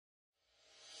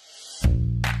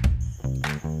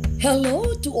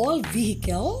Hello to all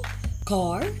vehicle,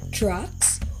 car,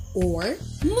 trucks, or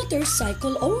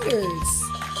motorcycle owners.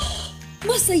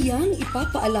 Masayang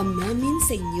ipapaalam namin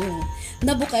sa inyo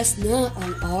na bukas na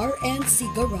ang R&C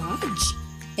Garage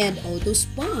and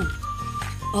AUTOSPA.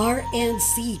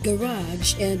 R&C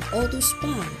Garage and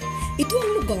AUTOSPA. Ito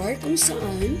ang lugar kung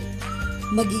saan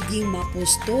magiging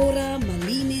mapostura,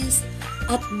 malinis,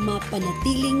 at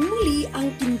mapanatiling muli ang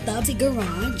kintab si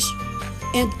Garage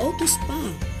and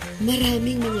AUTOSPA.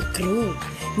 Maraming mga crew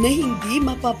na hindi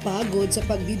mapapagod sa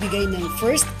pagbibigay ng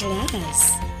first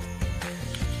class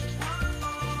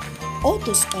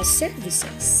AUTOSPA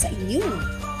services sa inyo.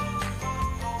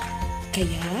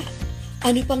 Kaya,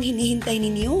 ano pang hinihintay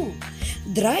ninyo?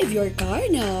 Drive your car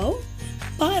now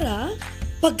para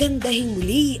pagandahin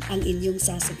muli ang inyong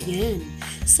sasakyan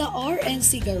sa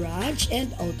R&C Garage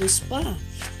and AUTOSPA.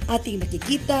 Ating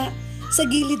makikita sa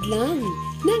gilid lang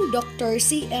ng Dr.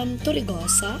 C.M.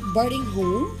 Torregosa Boarding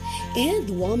Home and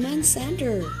Woman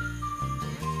Center.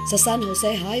 Sa San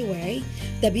Jose Highway,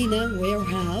 tabi ng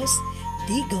Warehouse,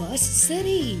 Digos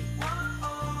City.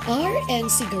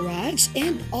 R&C Garage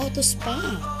and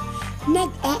AUTOSPA.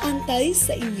 Nag-aantay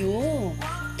sa inyo.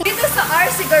 Dito sa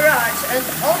RC Garage and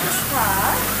AUTOSPA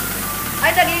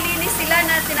ay naglilinis sila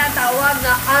na tinatawag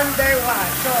na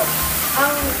underwash. So,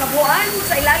 ang kabuuan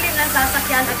sa ilalim ng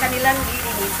sasakyan ang kanilang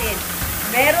lilinisin.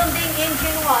 Meron ding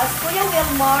engine wash. Kuya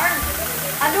Wilmar,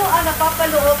 ano ang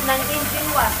napapaloob ng engine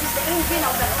wash? It's the engine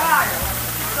of the car.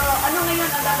 So, ano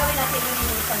ngayon ang gagawin natin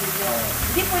lilinisan nyo?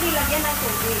 Hindi po nilagyan ng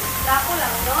tubig. Lako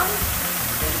lang nun?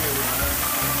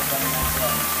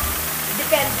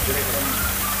 Depende.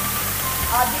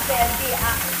 Depende.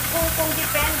 Kung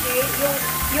depende,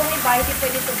 yung iba hindi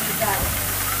pwede tubigan.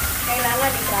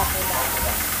 Kailangan i-trapo lang.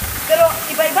 Pero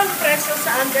iba-ibang presyo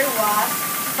sa underwash,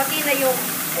 pati na yung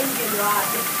engine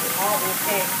wash. Oh,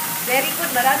 okay. Very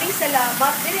good. Maraming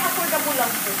salamat. Very affordable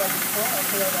lang po ba dito?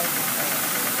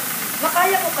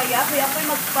 Makaya ko kaya ako'y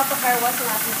magpapakarwas ng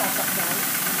ating sasakyan.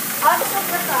 Out of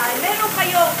the time, meron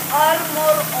kayong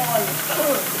Armor All.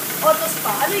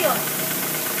 AUTOSPA. Ano yun?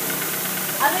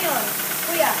 Ano yun?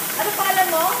 Kuya, ano pangalan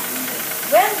mo?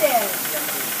 Wendell.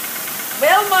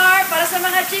 Wilmar, para sa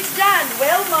mga chicks dyan.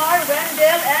 Wilmar,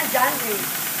 Wendell, and John Ray.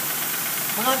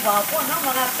 Mga gwapo, no?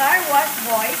 Mga car wash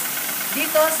boys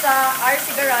dito sa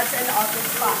RC Garage and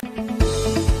AUTOSPA.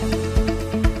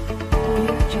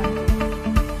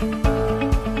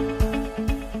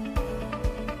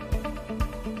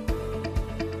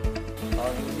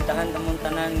 Ibitahan tamong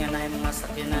tanan nga na mga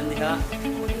sakyanan diha.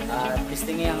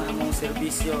 Testingi ang among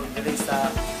serbisyo diri sa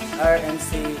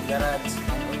R&C Garage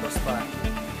and AUTOSPA.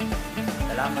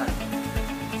 Salamat.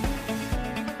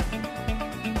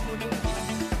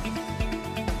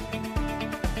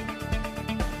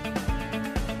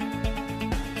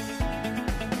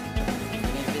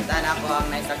 Inibitahan ako ang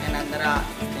naisakyanan dira.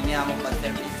 Testingi among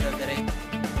pag-serbisyo diri.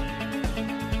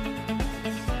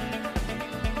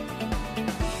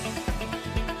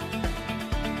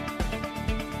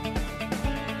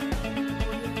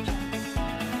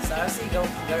 Sa RC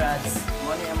Garage,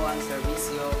 muli mo ang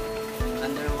serbisyo,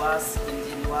 underwash,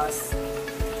 engine wash,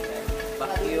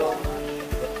 vacuum,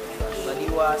 body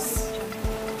wash,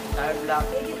 tire block,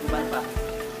 iban pa.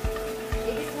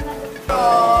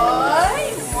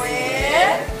 Roy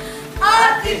with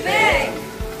Ate Beng,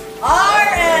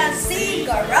 R&C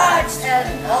Garage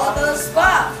and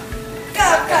AUTOSPA.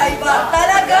 Kakaiba talaga!